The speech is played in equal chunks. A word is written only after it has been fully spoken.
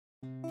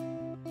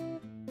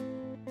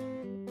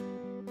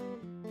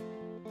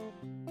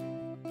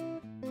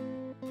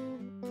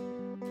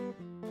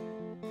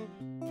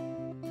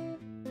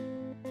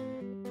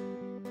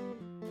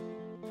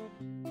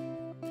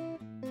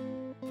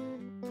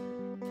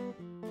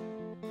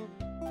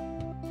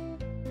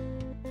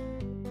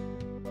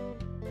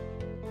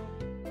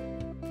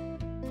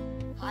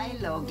Hi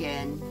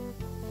Logan,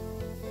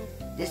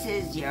 this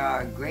is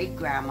your great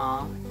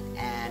grandma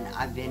and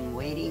I've been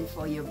waiting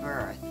for your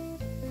birth.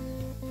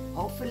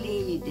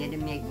 Hopefully you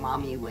didn't make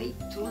mommy wait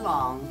too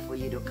long for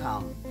you to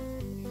come.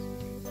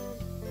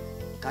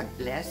 God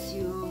bless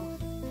you,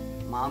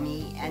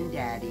 mommy and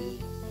daddy,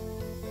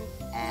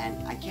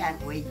 and I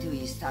can't wait till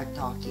you start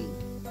talking.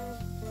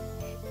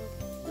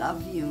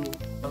 Love you.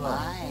 Hello.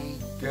 Bye.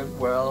 Get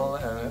well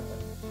and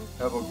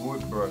have a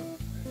good birth.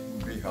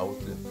 Be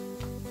healthy.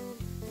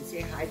 And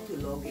say hi to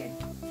Logan.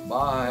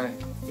 Bye.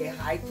 Say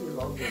hi to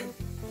Logan.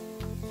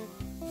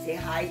 Say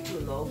hi to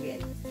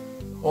Logan.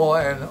 Oh,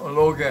 and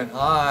Logan,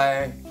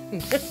 hi.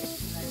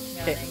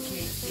 Tiana and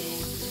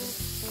Casey,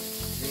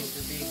 today's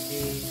a big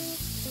day.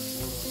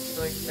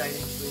 So excited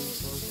for you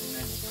folks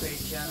tonight. Pray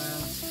Tiana,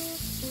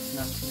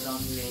 not too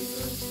long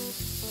labor.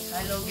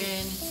 Hi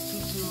Logan,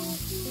 Tutu.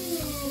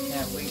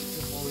 Can't wait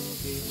to hold you,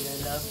 baby.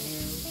 I love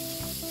you.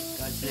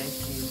 God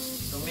bless you.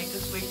 Don't make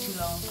us wait too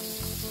long.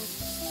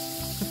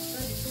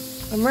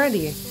 I'm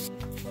ready.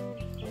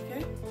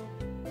 Okay.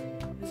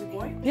 Is it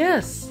going?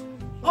 Yes.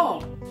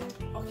 Oh,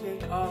 okay.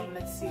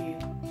 Let's see.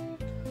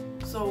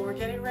 So we're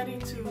getting ready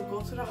to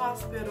go to the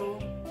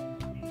hospital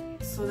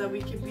so that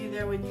we can be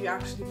there when you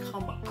actually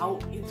come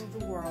out into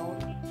the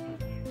world.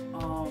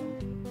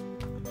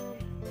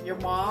 Your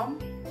mom,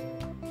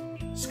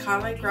 she's kind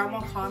of like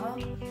Grandma Kana,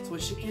 so when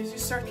she gives you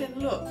certain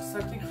looks,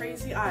 certain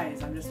crazy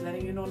eyes, I'm just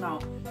letting you know now,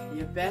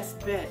 your best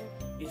bet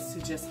is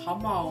to just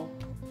hum out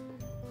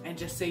and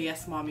just say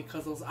yes, mommy,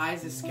 because those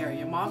eyes are scary.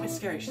 Your mom is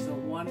scary. She's a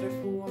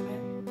wonderful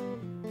woman.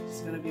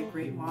 She's gonna be a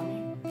great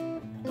mommy.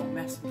 Don't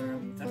mess with her.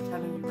 I'm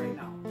telling you right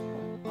now.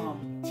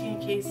 T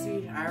and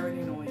Casey, I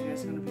already know you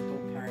guys are gonna be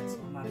dope parents, so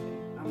I'm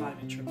not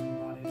even tripping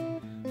about it.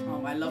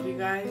 I love you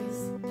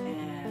guys,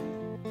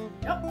 and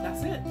yep,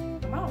 that's it.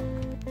 I'm out.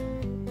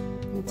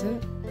 That's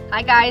it.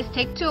 Hi guys,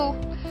 take two.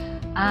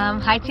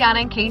 Hi Tiana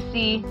and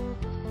Casey.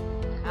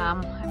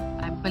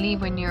 I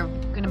believe when you're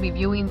going to be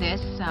viewing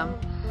this, all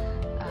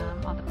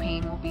the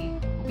pain will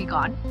be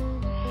gone.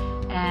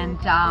 And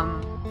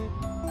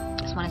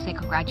just want to say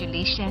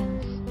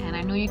congratulations. And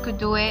I knew you could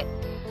do it.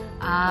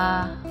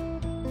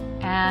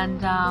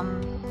 And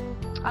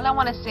all I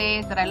want to say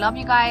is that I love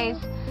you guys,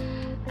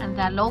 and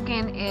that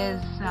Logan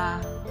is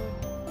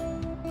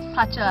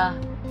such a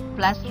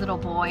blessed little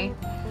boy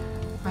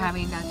for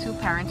having two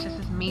parents just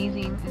as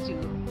amazing as you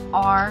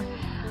are,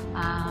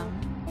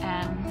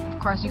 and of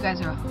course you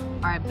guys are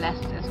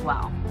blessed as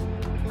well.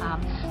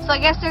 So I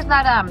guess there's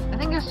not I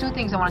think there's two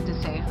things I wanted to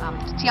say.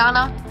 To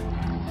Tiana,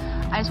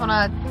 I just want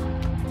to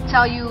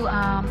tell you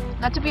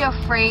not to be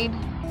afraid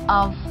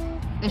of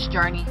this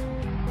journey.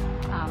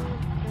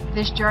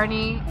 This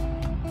journey,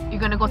 you're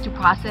gonna go through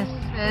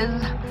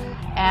processes,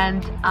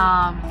 and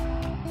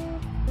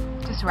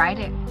just ride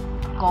it,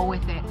 go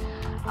with it.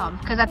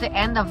 Because at the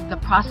end of the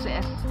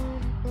process,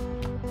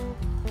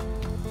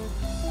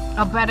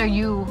 a better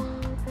you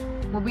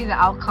will be the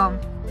outcome.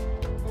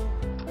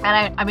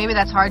 And I maybe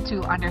that's hard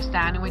to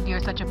understand when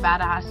you're such a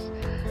badass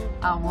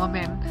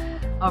woman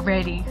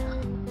already,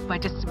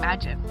 but just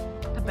imagine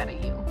the better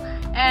you.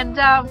 And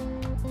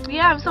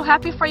yeah, I'm so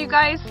happy for you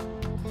guys.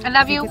 I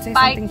love you. If you could say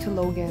Bye. something to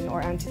Logan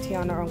or Auntie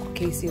Tiana or Uncle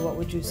Casey, what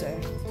would you say?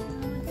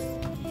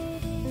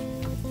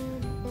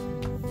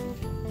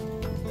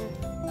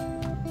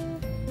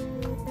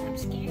 I'm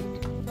scared.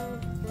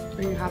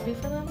 Are you happy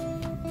for them?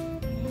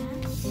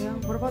 Yes. Yeah.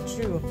 What about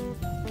you?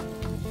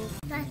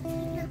 But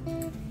no.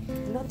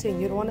 Nothing.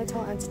 You don't want to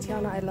tell Auntie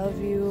Tiana I love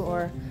you,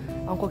 or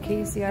Uncle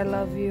Casey I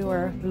love you,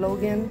 or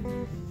Logan?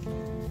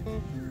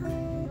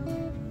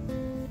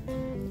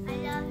 I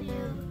love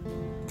you.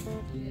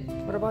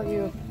 What about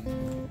you?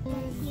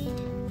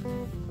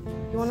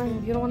 You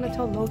don't want to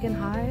tell Logan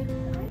hi?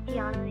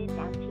 Tiana and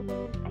Auntie,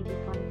 I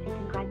just want to say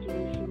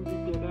congratulations, you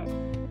did it.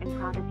 I'm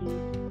proud of you.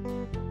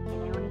 And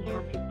I only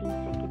have 15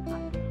 seconds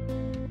on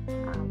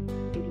this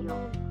video,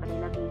 but I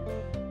love you.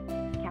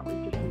 Can't wait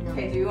to see you.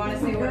 Okay, do you want to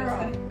say what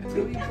it's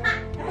going to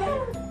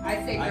I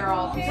say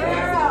girl.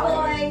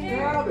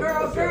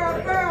 Girl.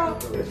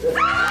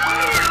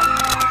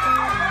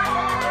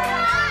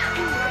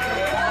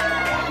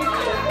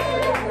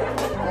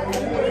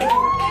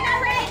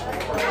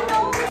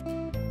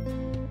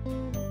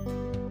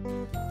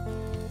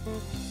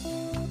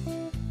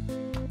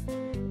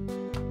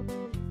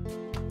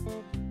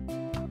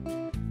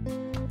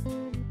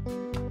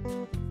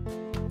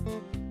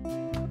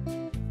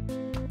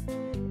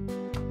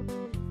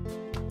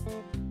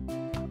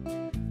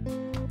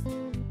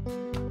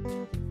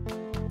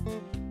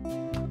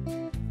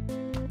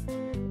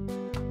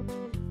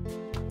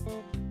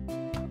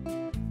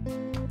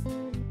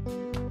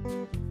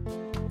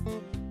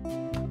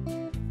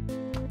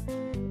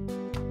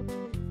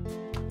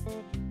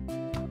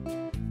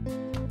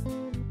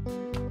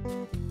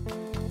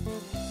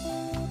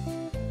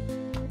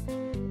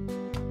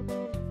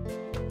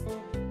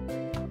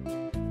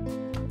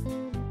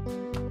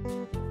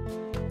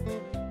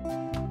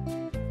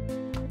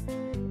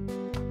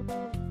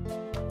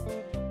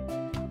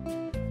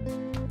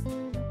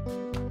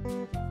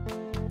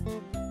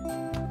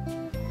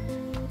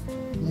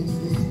 Bless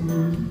this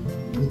food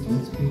which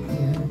was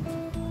prepared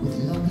with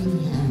loving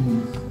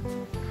hands,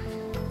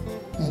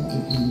 that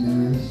it may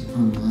nourish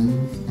our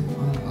minds and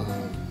our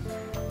bodies.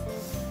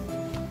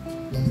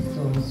 Bless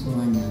those who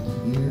are not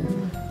here,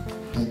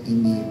 that they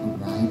may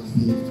arrive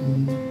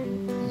safely,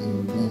 and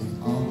bless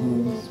all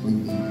those when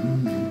they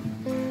leave,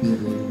 they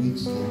will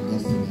reach their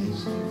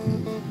destination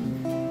safely.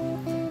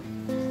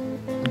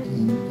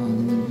 Again,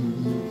 Father in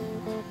heaven,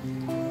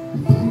 we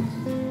thank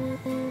you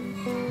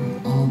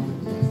for all the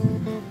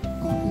blessings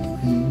of these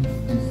things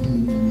I say in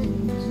the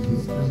name of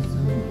Jesus Christ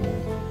our Lord.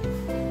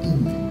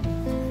 Amen.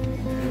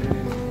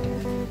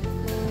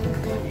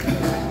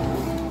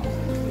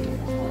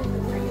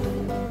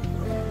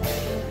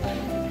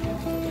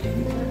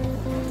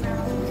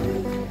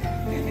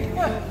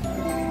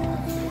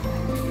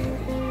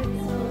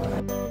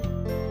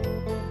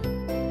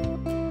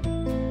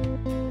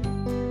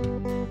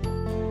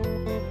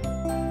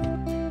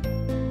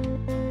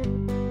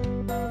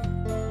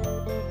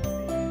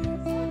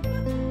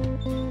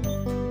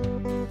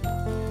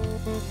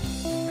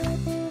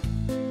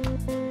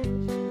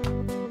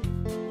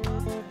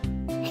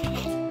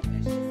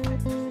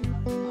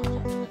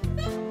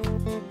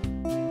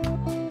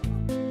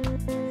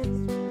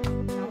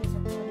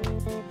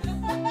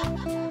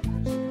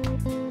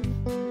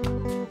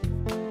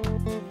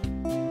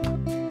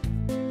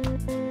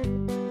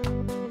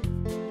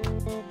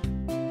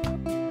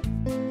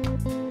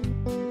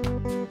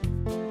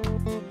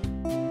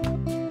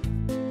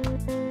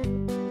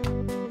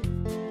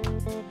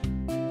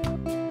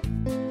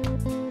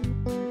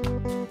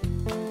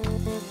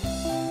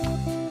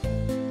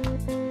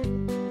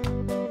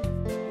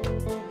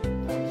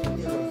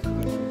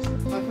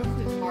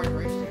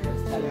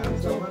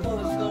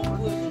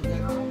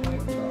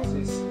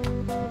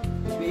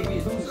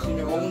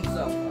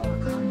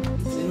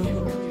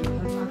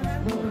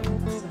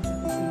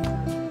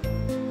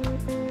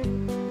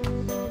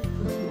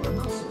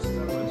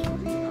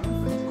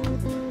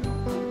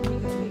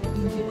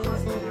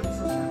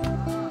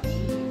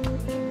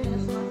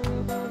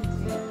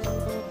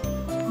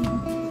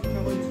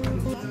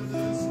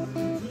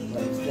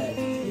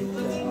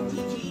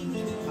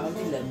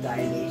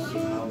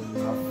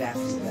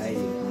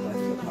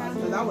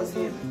 That was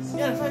him.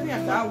 Yeah, that's what I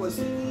think. That was.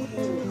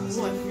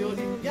 Oh, I feel.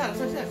 Yeah, that's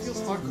what I said. I feel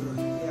hard.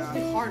 Yeah.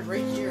 It's hard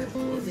right here.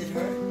 Is it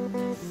hurt?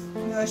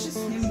 No, it's just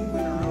him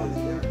moving around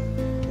there.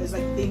 It's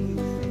like thinking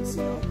things,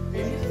 you know.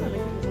 Maybe it's not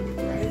making me look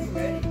ready.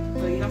 Ready.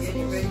 But you're not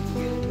getting ready to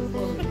get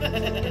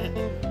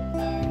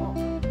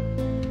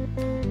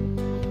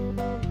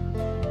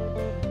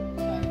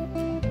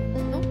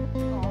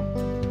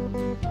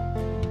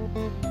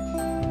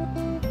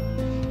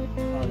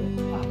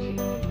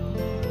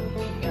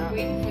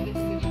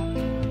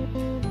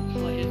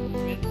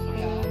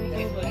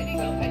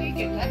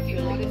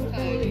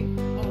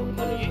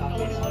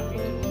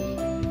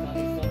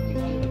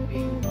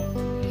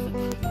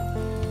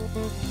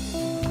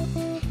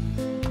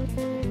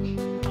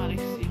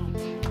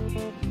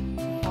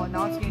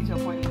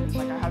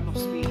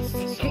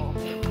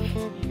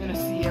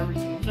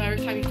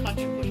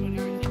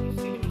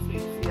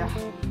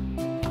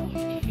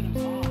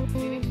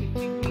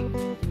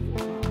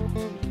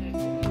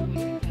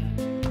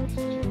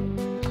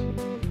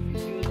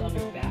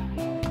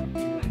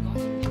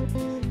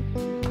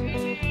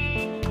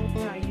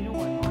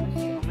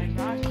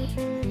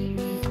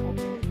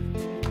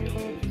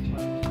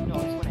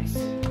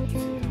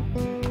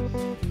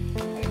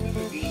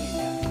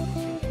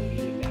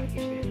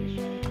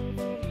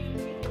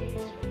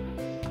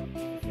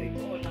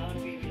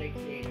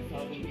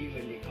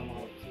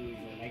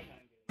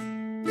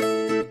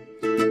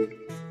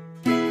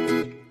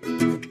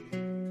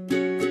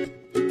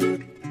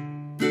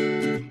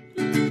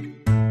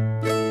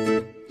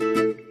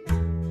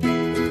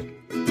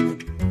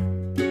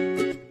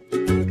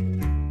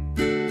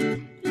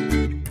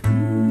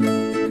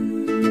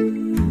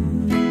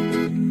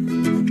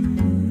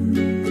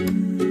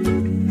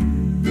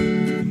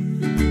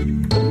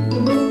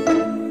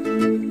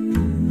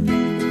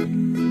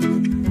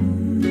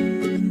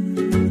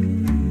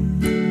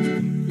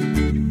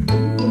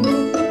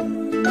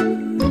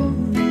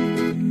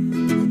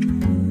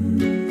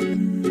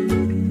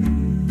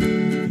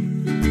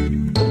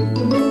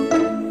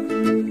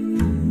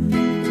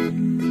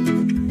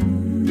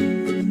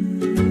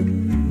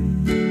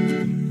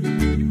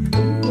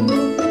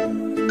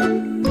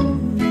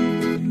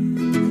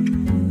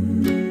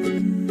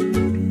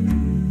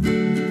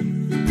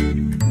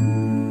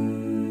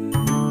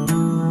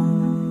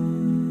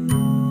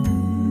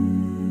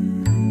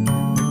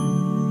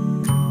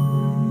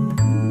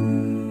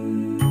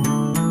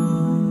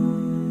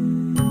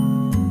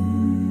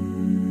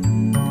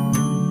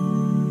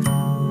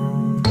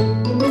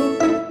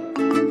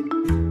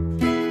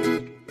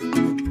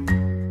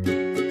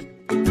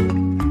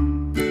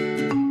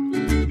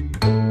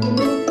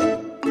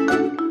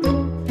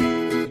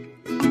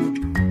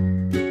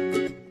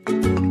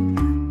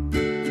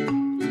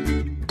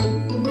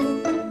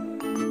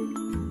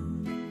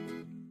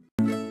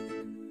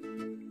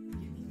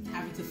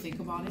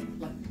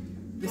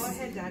Go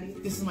ahead, Daddy.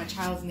 This is my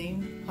child's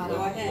name. Go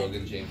ahead.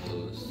 Logan-James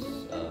Lewis.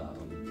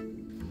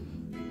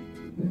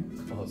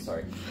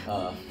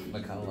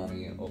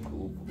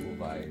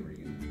 Makanalanioku'upu'uwai,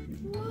 Regan.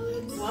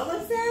 What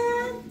was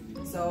that?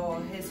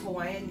 So his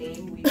Hawaiian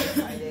name we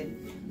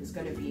decided is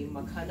gonna be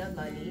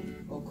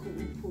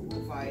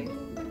Makanalanioku'upu'uwai,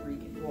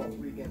 Regan. Well,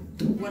 Regan.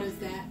 What is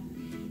that?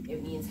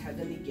 It means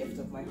heavenly gift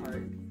of my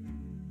heart.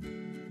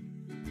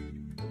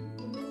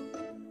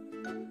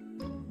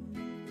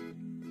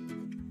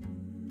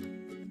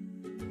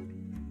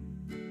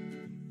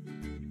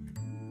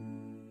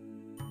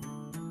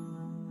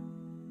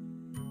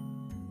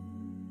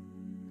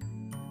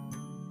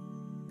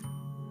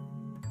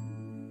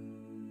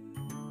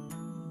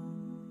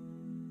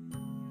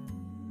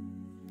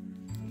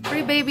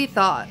 Pre-baby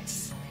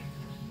thoughts.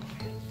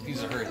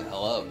 He's a hurry the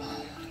hell up.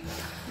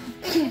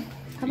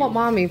 How about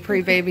mommy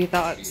pre-baby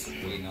thoughts?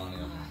 Waiting on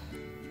him.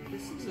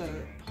 This is a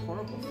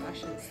horrible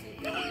fashion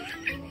statement.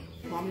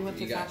 Mommy went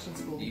to fashion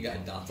school. You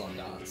got dots on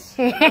dots.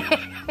 No,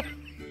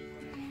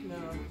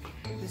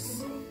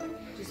 just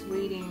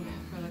waiting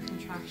for the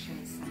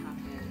contractions to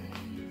happen.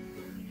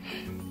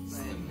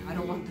 But I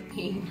don't want the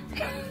pain.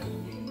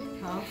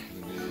 Huh?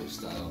 The new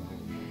style.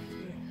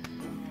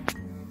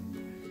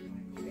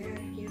 Yeah,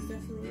 he's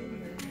definitely in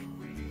there.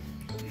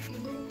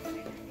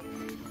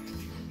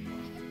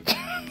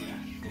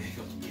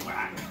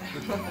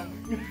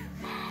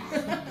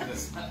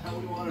 That's not how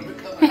we wanted to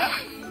come out.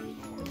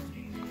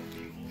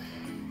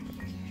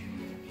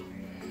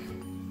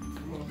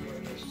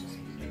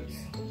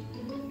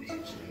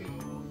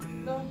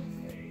 No,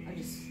 I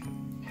just...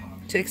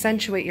 To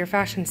accentuate your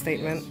fashion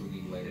statement.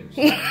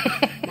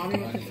 Mommy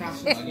went to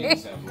fashion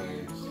Onions school. have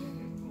layers.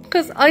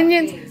 Because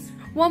onions.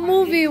 What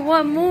movie?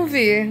 What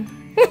movie?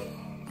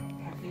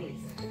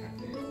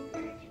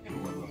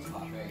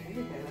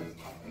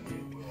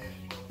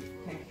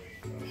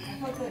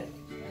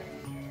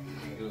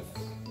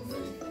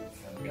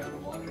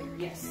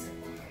 Yes.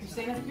 You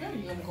staying up here or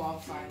you gonna go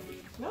outside?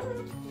 No.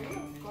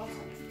 Go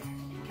outside.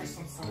 Catch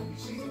some sun.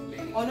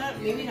 Oh,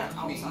 maybe not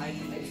outside,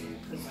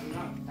 because I'm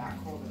not that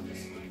cold. I'm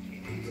just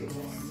using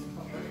this to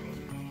cover.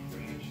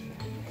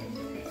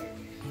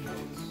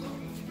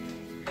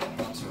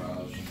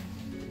 Entourage.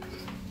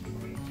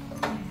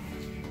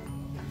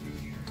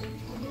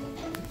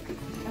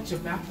 That's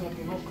your backpack,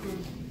 your whole crew.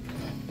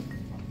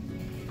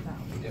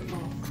 Yep.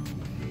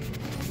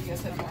 You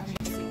guys have fashion.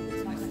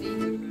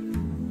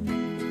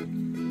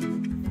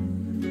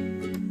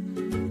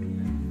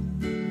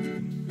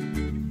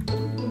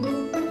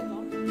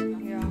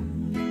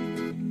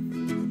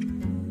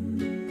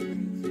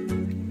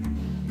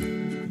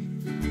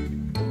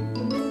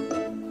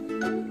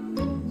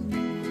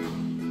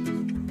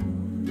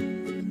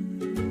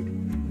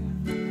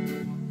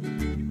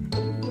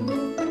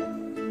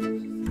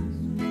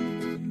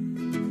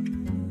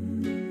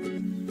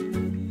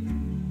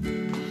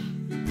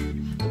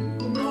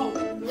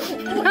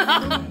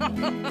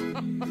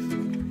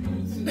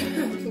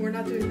 So we're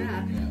not doing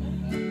that.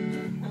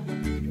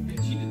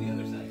 She did the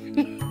other side.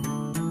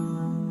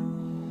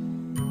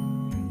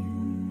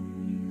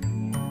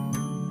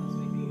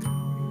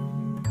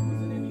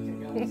 Wasn't anything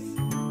else.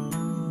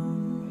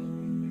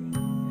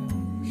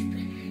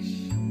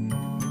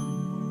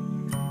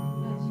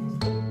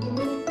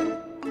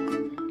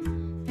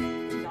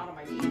 Not on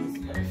my knees,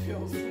 but it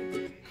feels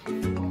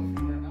comfortable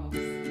everywhere else.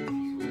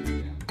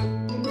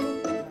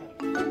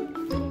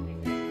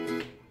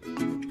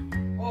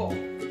 Oh.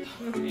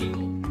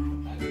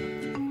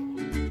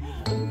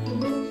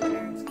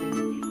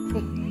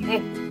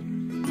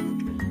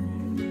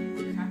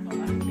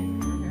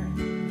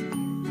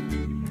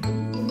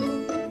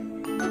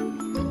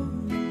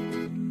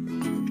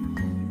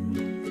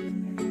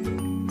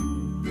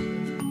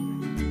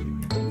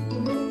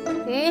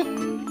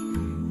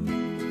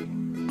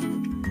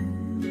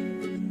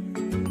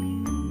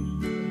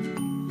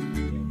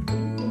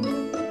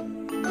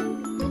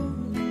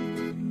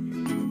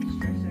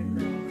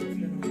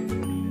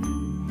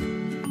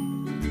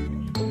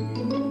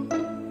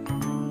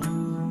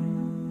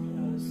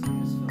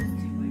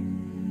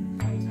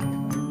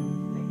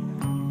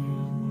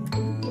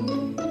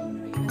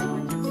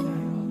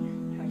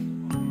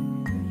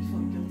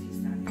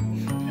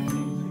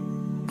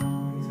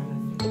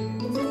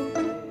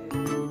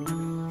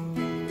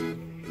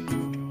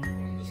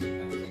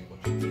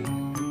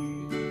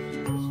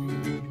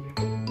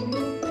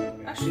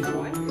 Actually,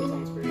 Hawaiian food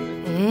sounds pretty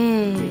good.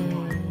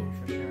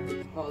 For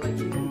sure. Oh, like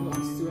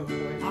even stew and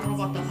pork. I don't know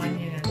about the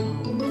onion and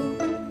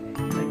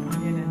like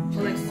onion and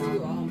Or like stew,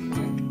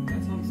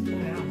 that sounds good.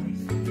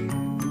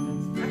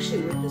 yeah.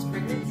 Actually, with this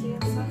pregnancy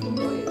and stuff,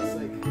 boy, it's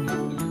like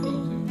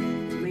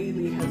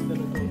lately has been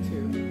a go-to.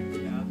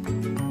 Yeah.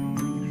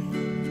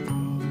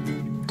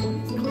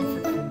 It's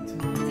comfort food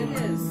too. It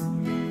is.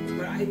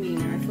 But I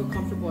mean, I feel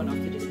comfortable enough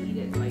to just eat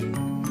it, like,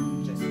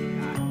 just like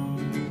that.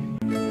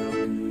 You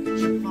know?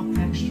 Should pump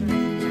extra if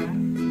you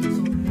can.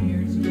 So New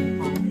Year's you can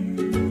pump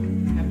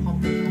and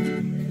pump it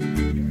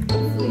home.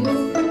 Hopefully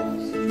that's the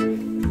goal, to try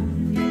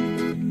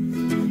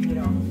and, you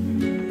know,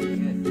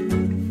 make it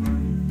for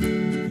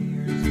New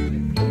Year's.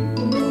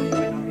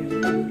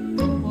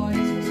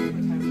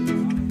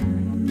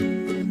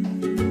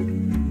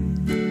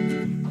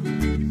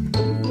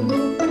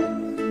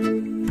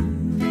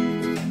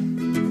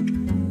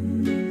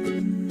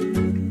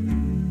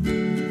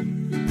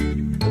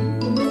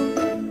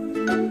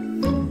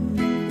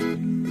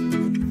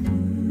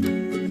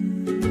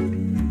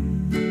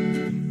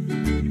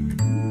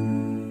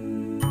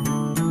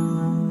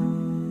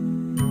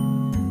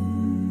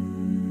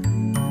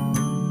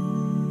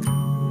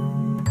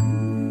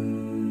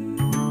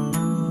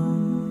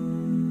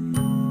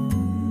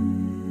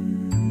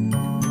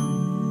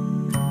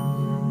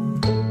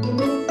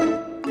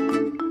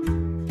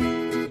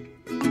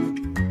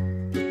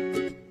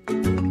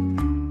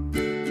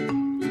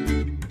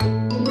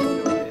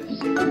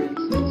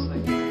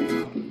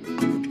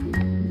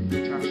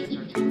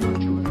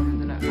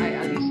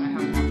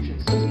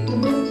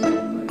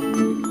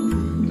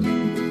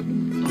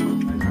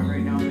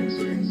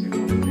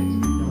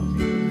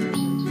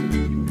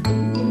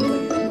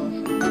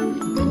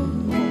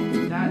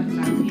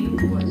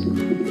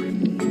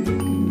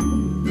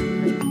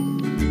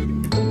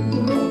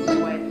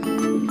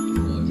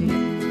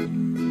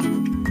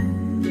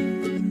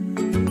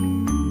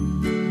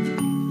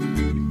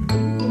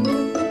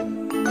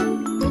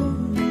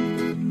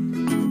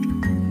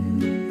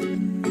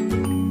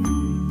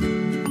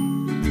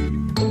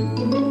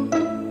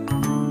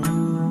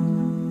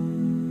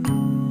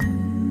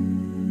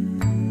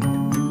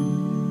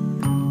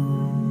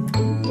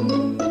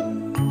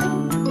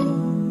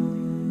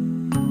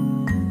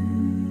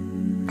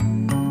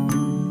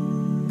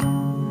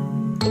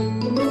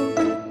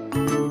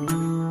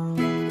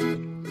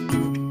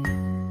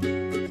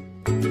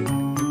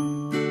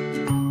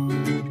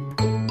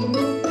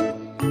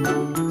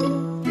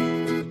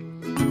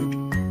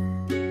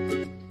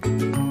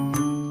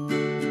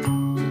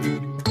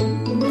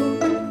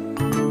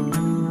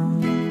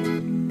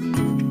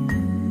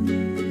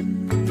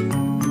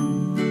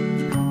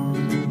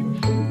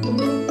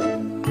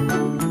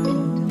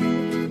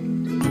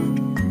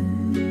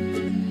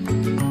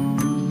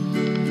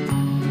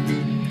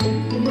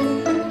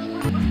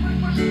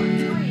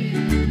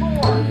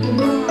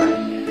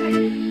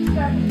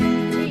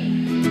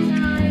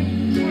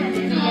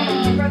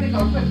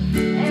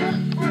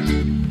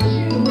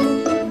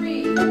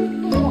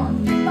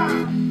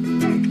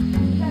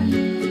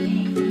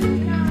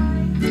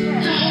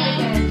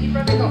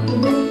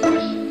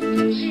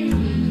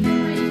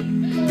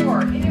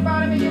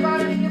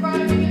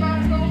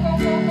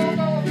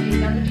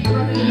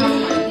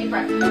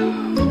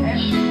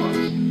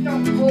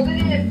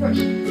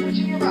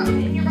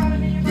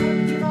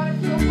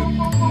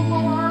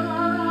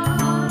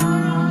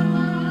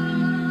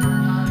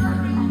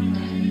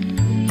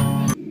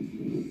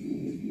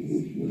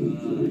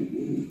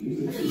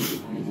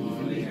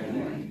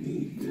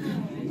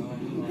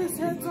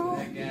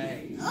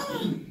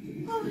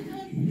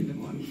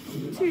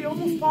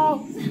 almost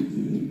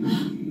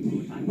fall.